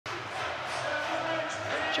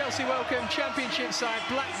Chelsea welcome Championship side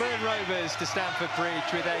Blackburn Rovers to Stamford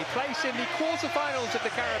Bridge with a place in the quarter-finals of the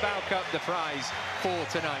Carabao Cup, the prize for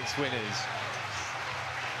tonight's winners.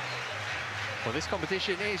 Well, this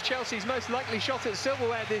competition is Chelsea's most likely shot at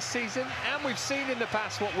silverware this season, and we've seen in the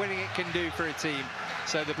past what winning it can do for a team.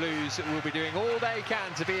 So the Blues will be doing all they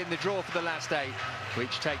can to be in the draw for the last 8,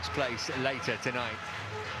 which takes place later tonight.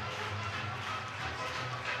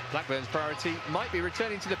 Blackburn's priority might be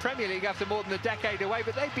returning to the Premier League after more than a decade away,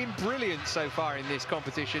 but they've been brilliant so far in this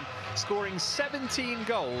competition, scoring 17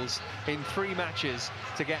 goals in 3 matches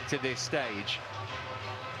to get to this stage.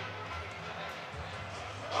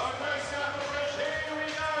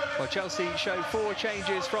 Well, Chelsea show 4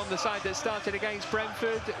 changes from the side that started against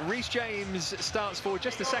Brentford. Reece James starts for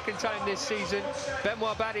just the 2nd time this season.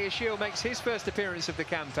 Benoît Badiashile makes his first appearance of the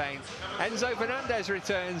campaign. Enzo Fernandez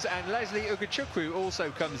returns, and Leslie Ugochukwu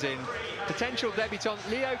also comes in. Potential debutant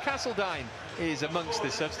Leo Castledine is amongst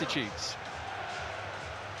the substitutes.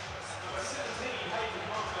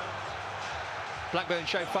 Blackburn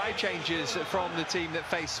show 5 changes from the team that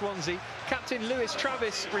faced Swansea. Captain Lewis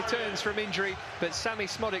Travis returns from injury, but Sammy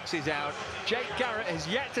Smodics is out. Jake Garrett has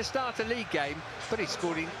yet to start a league game, but he's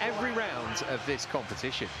scored in every round of this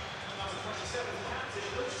competition.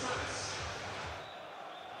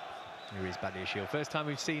 Here is Badiashile. First time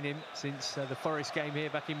we've seen him since the Forest game here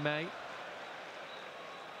back in May.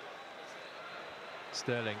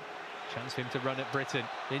 Sterling, chance for him to run at Britain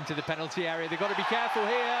into the penalty area. They've got to be careful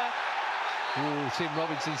here. Ooh, Tim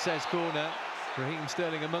Robinson says corner. Raheem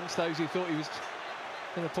Sterling amongst those who thought he was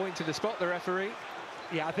going to point to the spot, the referee.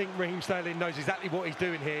 Yeah, I think Raheem Sterling knows exactly what he's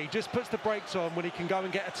doing here. He just puts the brakes on when he can go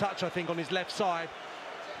and get a touch, I think, on his left side.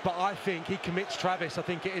 But I think he commits Travis. I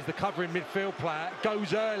think it is the covering midfield player.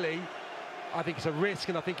 Goes early. I think it's a risk,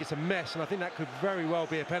 and I think it's a mess, and I think that could very well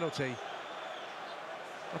be a penalty.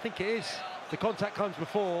 I think it is. The contact comes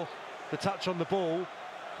before the touch on the ball.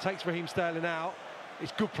 Takes Raheem Sterling out.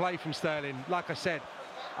 It's good play from Sterling. Like I said,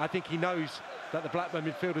 I think he knows that the Blackburn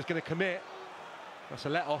midfielder is going to commit. That's a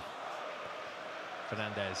let-off.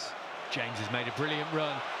 Fernandez. James has made a brilliant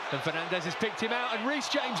run, and Fernandez has picked him out, and Reece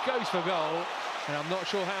James goes for goal. And I'm not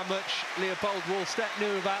sure how much Leopold Wallstedt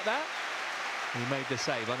knew about that. He made the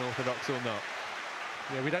save, unorthodox or not.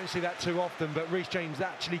 Yeah, we don't see that too often, but Reece James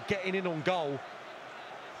actually getting in on goal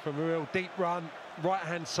from a real deep run,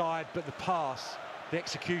 right-hand side, but the pass, the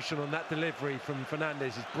execution on that delivery from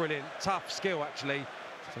Fernandez is brilliant. Tough skill, actually.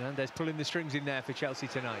 Fernandez pulling the strings in there for Chelsea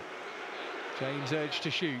tonight. James urged to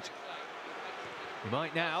shoot. He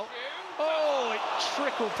might now. Oh, it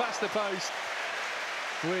trickled past the post.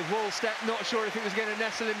 With Wallstedt not sure if it was going to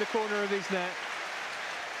nestle in the corner of his net.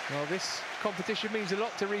 Well, this competition means a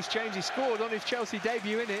lot to Reece James. He scored on his Chelsea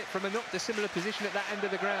debut in it from a not dissimilar position at that end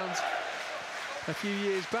of the ground a few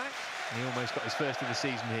years back. And he almost got his first of the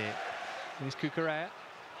season here. Here's Cucurella.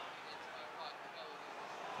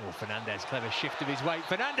 Oh, Fernandez, clever shift of his weight.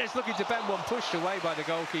 Fernandez looking to bend one, pushed away by the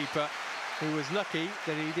goalkeeper, who was lucky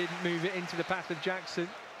that he didn't move it into the path of Jackson.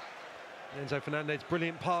 Enzo Fernandez,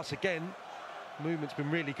 brilliant pass again. Movement's been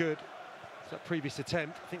really good. That previous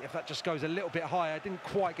attempt, I think if that just goes a little bit higher, didn't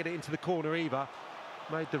quite get it into the corner either.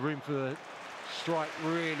 Made the room for the strike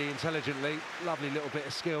really intelligently. Lovely little bit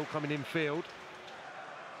of skill coming in field.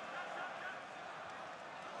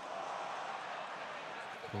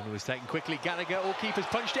 Corner was taken quickly. Gallagher, all keepers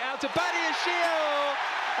punched it out to Badiashile,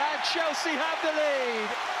 and Chelsea have the lead.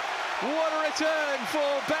 What a return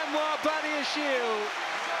for Benoît Badiashile.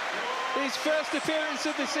 His first appearance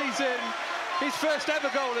of the season, his first ever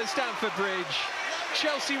goal at Stamford Bridge.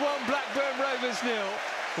 Chelsea 1, Blackburn Rovers 0.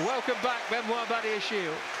 Welcome back, Benoît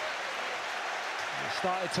Badiashile.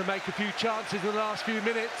 Started to make a few chances in the last few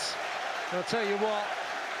minutes. I'll tell you what,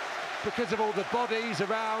 because of all the bodies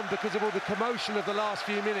around, because of all the commotion of the last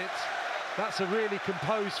few minutes, that's a really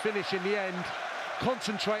composed finish in the end.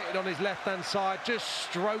 Concentrated on his left-hand side, just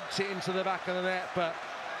stroked it into the back of the net, but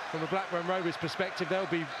from a Blackburn Rovers perspective, they'll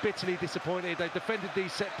be bitterly disappointed. They've defended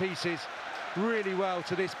these set pieces really well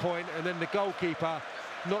to this point, and then the goalkeeper,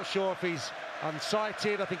 not sure if he's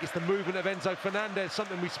unsighted. I think it's the movement of Enzo Fernandez,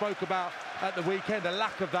 something we spoke about at the weekend, the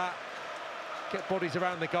lack of that. Get bodies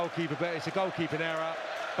around the goalkeeper, but it's a goalkeeping error.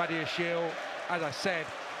 Badiashile, as I said,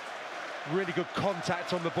 really good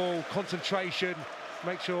contact on the ball, concentration,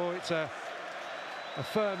 make sure it's a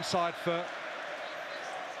firm side foot.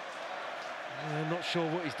 I'm not sure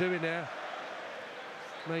what he's doing there.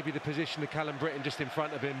 Maybe the position of Callum Britton just in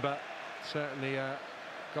front of him, but certainly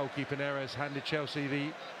goalkeeping error has handed Chelsea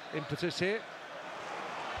the impetus here.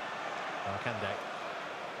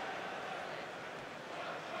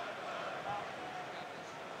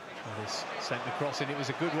 This sent the cross in, it was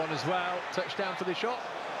a good one as well. Touchdown for the shot,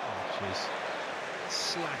 which is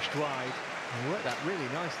slashed wide. And worked that really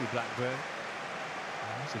nicely, Blackburn.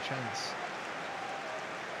 There's a chance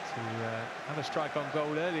to have a strike on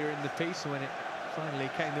goal earlier in the piece, and when it finally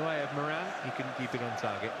came the way of Moran, he couldn't keep it on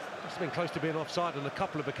target. It's been close to being offside on a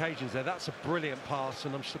couple of occasions there. That's a brilliant pass,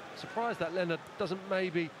 and I'm surprised that Leonard doesn't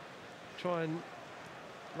maybe try and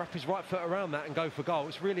wrap his right foot around that and go for goal.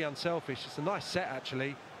 It's really unselfish. It's a nice set,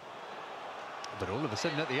 actually. But all of a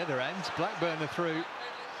sudden, at the other end, Blackburn are through.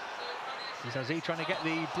 Is he trying to get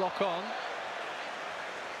the block on?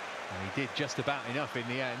 And he did just about enough in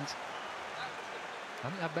the end.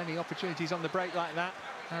 Haven't had many opportunities on the break like that.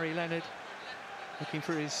 Harry Leonard looking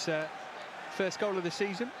for his first goal of the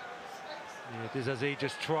season. Yeah, Dizazi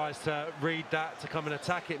just tries to read that to come and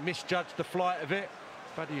attack it, misjudged the flight of it.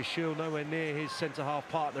 Badiashile nowhere near his centre-half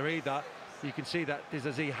partner either. You can see that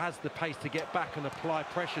Dizazi has the pace to get back and apply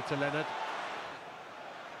pressure to Leonard.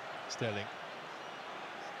 Sterling.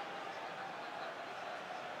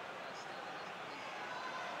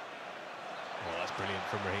 Oh, that's brilliant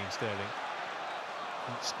from Raheem Sterling.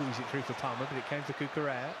 Didn't squeeze it through for Palmer, but it came for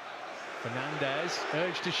Cucurella. Fernandez,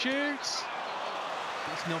 urge to shoot.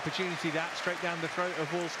 It's an opportunity that, straight down the throat of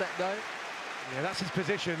Wallstedt though. Yeah, that's his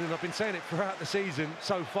position, and I've been saying it throughout the season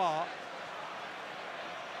so far.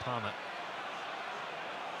 Palmer.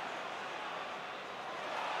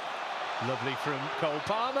 Lovely from Cole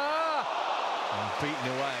Palmer. And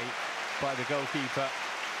beaten away by the goalkeeper.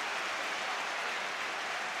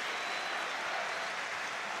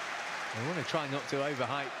 I want to try not to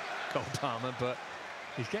overhype Cole Palmer, but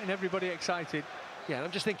he's getting everybody excited. Yeah, and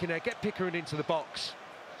I'm just thinking there, get Pickering into the box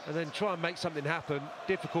and then try and make something happen.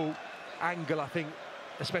 Difficult angle, I think,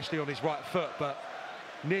 especially on his right foot, but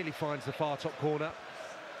nearly finds the far top corner.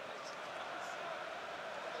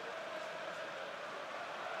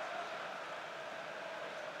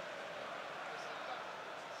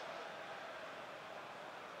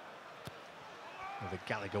 With a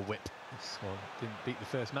Gallagher whip. This one didn't beat the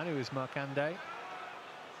first man, who was Marcande.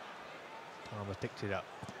 Palmer picked it up.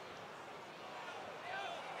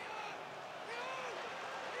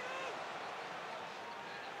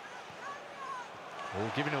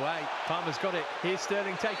 All given away. Palmer's got it. Here's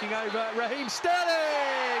Sterling taking over. Raheem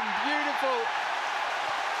Sterling! Beautiful!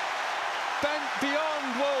 Bent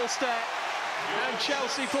beyond Wallstedt. And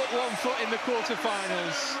Chelsea put 1 foot in the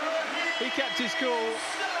quarter-finals. He kept his cool.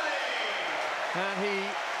 And he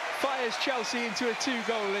fires Chelsea into a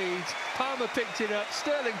 2-goal lead. Palmer picked it up,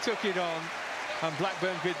 Sterling took it on, and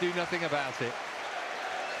Blackburn could do nothing about it.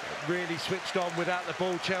 Really switched on without the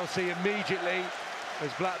ball, Chelsea, immediately,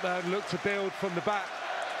 as Blackburn looked to build from the back.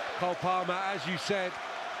 Cole Palmer, as you said,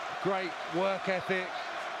 great work ethic,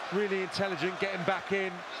 really intelligent, getting back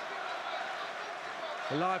in.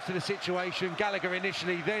 Alive to the situation. Gallagher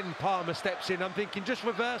initially, then Palmer steps in. I'm thinking just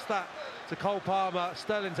reverse that to Cole Palmer.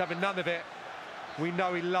 Sterling's having none of it. We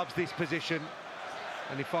know he loves this position,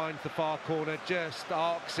 and he finds the far corner, just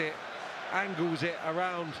arcs it, angles it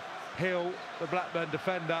around Hill, the Blackburn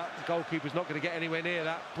defender. The goalkeeper's not going to get anywhere near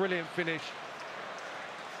that. Brilliant finish.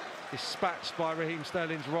 Dispatched by Raheem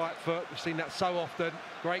Sterling's right foot. We've seen that so often.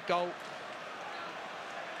 Great goal.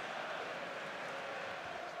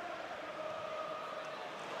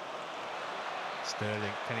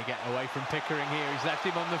 Sterling, can he get away from Pickering here? He's left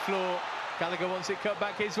him on the floor. Gallagher wants it cut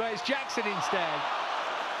back his way. It's Jackson instead.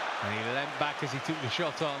 And he leant back as he took the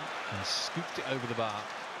shot on and scooped it over the bar.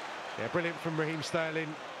 Yeah, brilliant from Raheem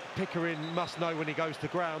Sterling. Pickering must know when he goes to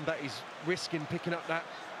ground that he's risking picking up that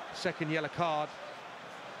second yellow card.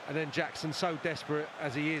 And then Jackson, so desperate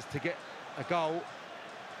as he is to get a goal,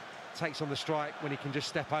 takes on the strike when he can just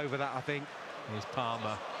step over that, I think. Here's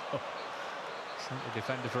Palmer. Oh, sent the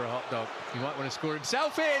defender for a hot dog. He might want to score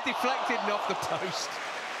himself here. Deflected and off the post.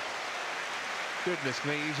 Goodness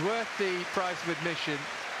me, he's worth the price of admission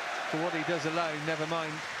for what he does alone, never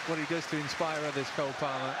mind what he does to inspire others, Cole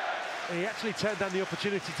Palmer. He actually turned down the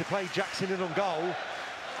opportunity to play Jackson in on goal,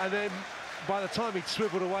 and then by the time he'd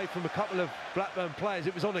swiveled away from a couple of Blackburn players,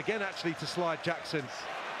 it was on again actually to slide Jackson.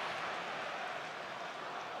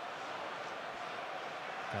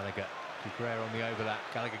 Gallagher, Cucurella on the overlap.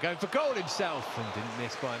 Gallagher going for goal himself and didn't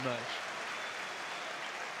miss by much.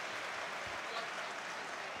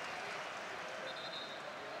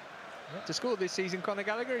 Not to score this season, Conor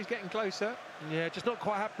Gallagher, he's getting closer. Yeah, just not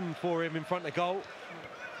quite happened for him in front of goal.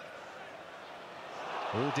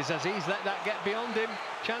 Oh, Dizaziz let that get beyond him.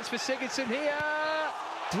 Chance for Sigurdsson here.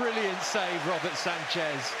 Brilliant save, Robert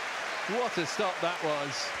Sanchez. What a stop that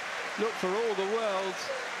was. Looked for all the world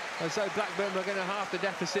as though Blackburn were going to half the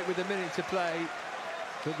deficit with a minute to play.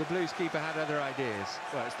 But the Blues keeper had other ideas.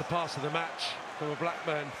 Well, it's the pass of the match from a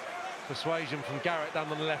Blackburn persuasion from Garrett down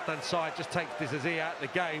on the left-hand side. Just takes Disasi out of the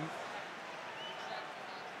game.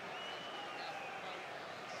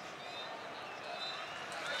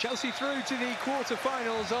 Chelsea through to the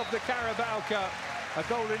quarter-finals of the Carabao Cup. A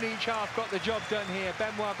goal in each half got the job done here.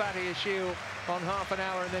 Benoît Badiashile on half an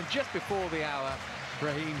hour, and then just before the hour,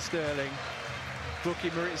 Raheem Sterling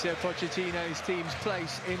booking Maurizio Pochettino's team's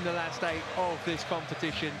place in the last 8 of this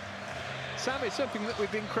competition. Sam, it's something that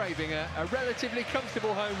we've been craving, a relatively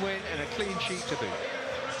comfortable home win and a clean sheet to boot.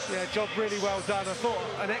 Yeah, job really well done. I thought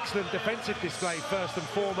an excellent defensive display first and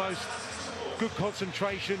foremost. Good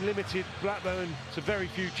concentration, limited Blackburn to very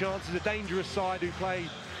few chances. A dangerous side who play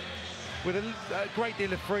with a great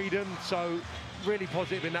deal of freedom, so really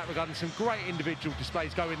positive in that regard, and some great individual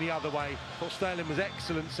displays going the other way. I thought Sterling was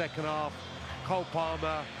excellent second half. Cole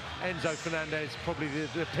Palmer, Enzo Fernandez, probably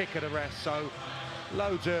the pick of the rest. So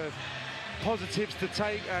loads of positives to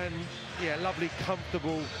take, and yeah, lovely,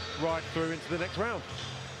 comfortable ride through into the next round.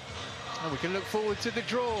 And we can look forward to the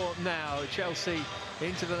draw now. Chelsea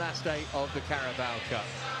into the last 8 of the Carabao Cup.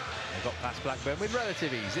 They got past Blackburn with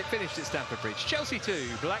relative ease. It finished at Stamford Bridge. Chelsea 2,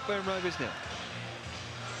 Blackburn Rovers 0.